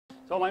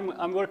So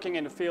I'm working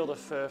in the field of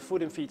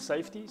food and feed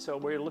safety. So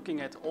we're looking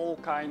at all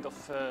kinds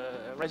of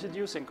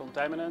residues and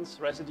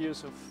contaminants,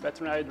 residues of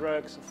veterinary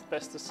drugs, of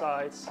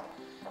pesticides,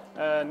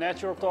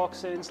 natural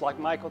toxins like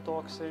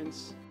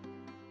mycotoxins.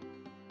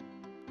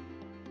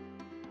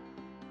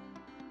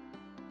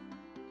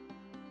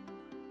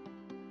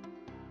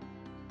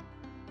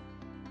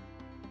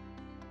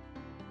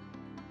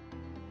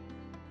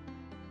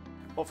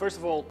 Well, first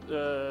of all,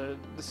 the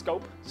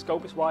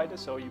scope is wider,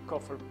 so you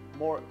cover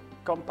more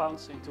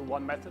compounds into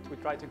one method. We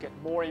try to get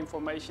more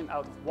information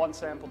out of one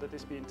sample that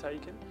is being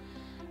taken.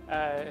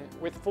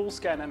 With full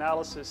scan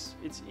analysis,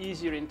 it's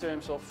easier in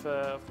terms of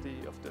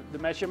the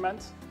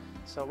measurement.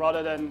 So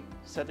rather than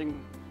setting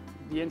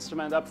the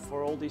instrument up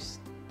for all these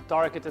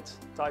targeted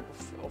type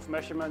of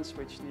measurements,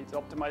 which need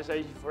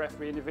optimization for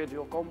every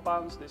individual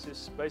compounds, this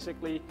is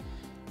basically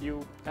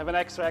you have an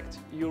extract,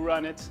 you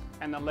run it,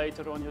 and then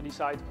later on you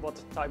decide what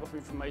type of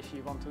information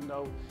you want to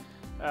know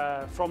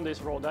from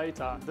this raw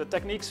data. The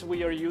techniques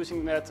we are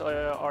using that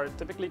are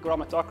typically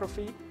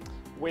chromatography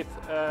with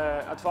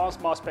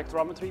advanced mass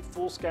spectrometry,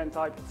 full scan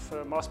type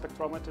of mass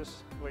spectrometers,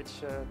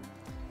 which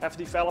have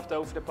developed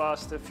over the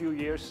past few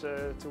years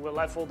to a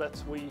level that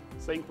we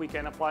think we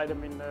can apply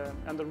them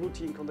under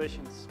routine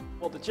conditions.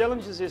 Well, the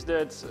challenges is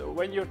that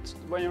when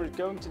you're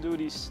going to do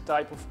this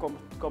type of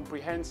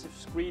comprehensive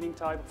screening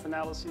type of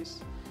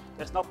analysis,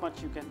 there's not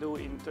much you can do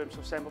in terms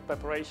of sample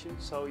preparation,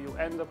 so you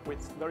end up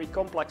with very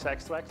complex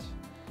extracts.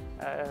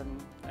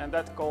 And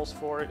that calls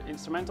for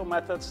instrumental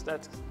methods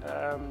that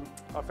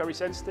are very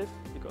sensitive,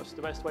 because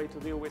the best way to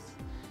deal with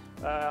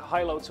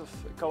high loads of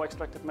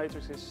co-extracted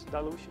matrix is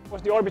dilution. Of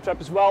course, the Orbitrap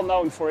is well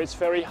known for its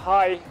very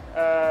high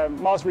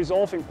mass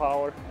resolving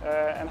power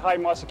and high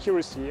mass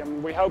accuracy,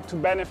 and we hope to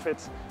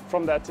benefit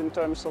from that in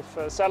terms of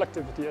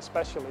selectivity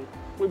especially.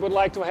 We would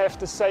like to have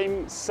the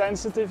same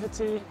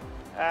sensitivity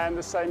and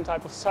the same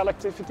type of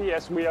selectivity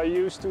as we are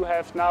used to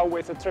have now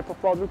with a triple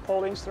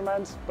quadrupole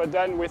instrument, but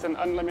then with an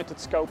unlimited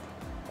scope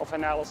of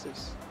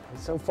analysis.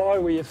 So far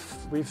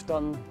we've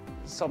done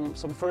some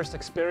first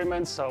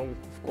experiments, so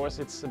of course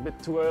it's a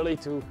bit too early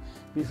to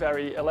be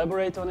very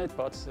elaborate on it,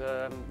 but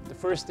the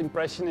first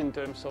impression in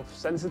terms of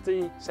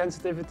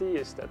sensitivity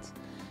is that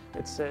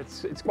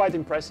it's quite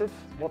impressive.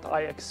 What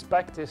I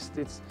expect is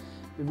that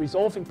the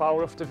resolving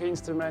power of the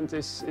instrument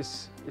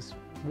is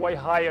way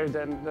higher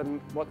than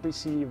what we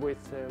see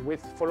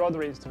for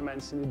other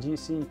instruments in the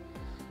GC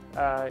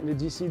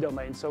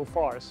domain so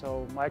far.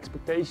 So my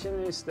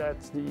expectation is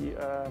that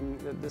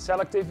the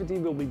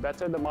selectivity will be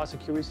better, the mass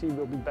accuracy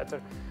will be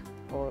better,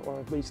 or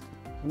at least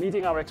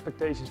meeting our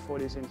expectations for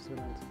this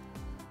instrument.